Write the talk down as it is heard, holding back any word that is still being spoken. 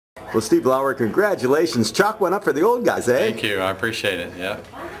Well, Steve Lowery, congratulations. Chalk one up for the old guys, eh? Thank you. I appreciate it. Yeah.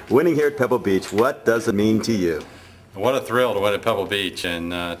 Winning here at Pebble Beach, what does it mean to you? What a thrill to win at Pebble Beach,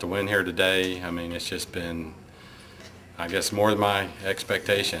 and to win here today. I mean, it's just been, I guess, more than my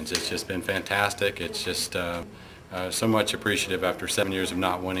expectations. It's just been fantastic. It's just so much appreciative after 7 years of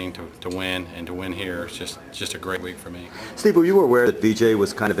not winning to win, and to win here. It's just a great week for me. Steve, were you aware that VJ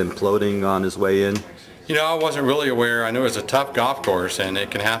was kind of imploding on his way in? You know, I wasn't really aware. I knew it was a tough golf course, and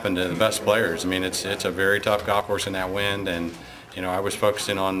it can happen to the best players. I mean, it's a very tough golf course in that wind, and you know, I was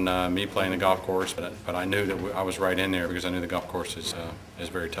focusing on me playing the golf course, but I knew that I was right in there because I knew the golf course is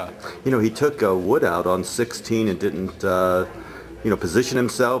very tough. You know, he took Wood out on 16 and didn't, you know, position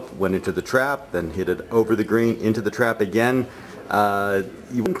himself, went into the trap, then hit it over the green, into the trap again.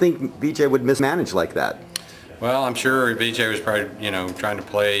 You wouldn't think VJ would mismanage like that. Well, I'm sure VJ was probably, you know, trying to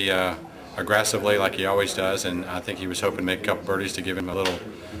play aggressively like he always does, and I think he was hoping to make a couple birdies to give him a little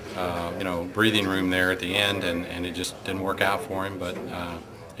you know, breathing room there at the end, and it just didn't work out for him. But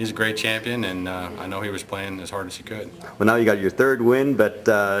he's a great champion, and I know he was playing as hard as he could. Well, now you got your third win, but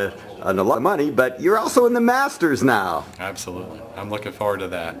and a lot of money, but you're also in the Masters now. Absolutely. I'm looking forward to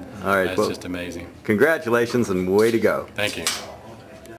that. All right. That's just amazing. Congratulations and way to go. Thank you.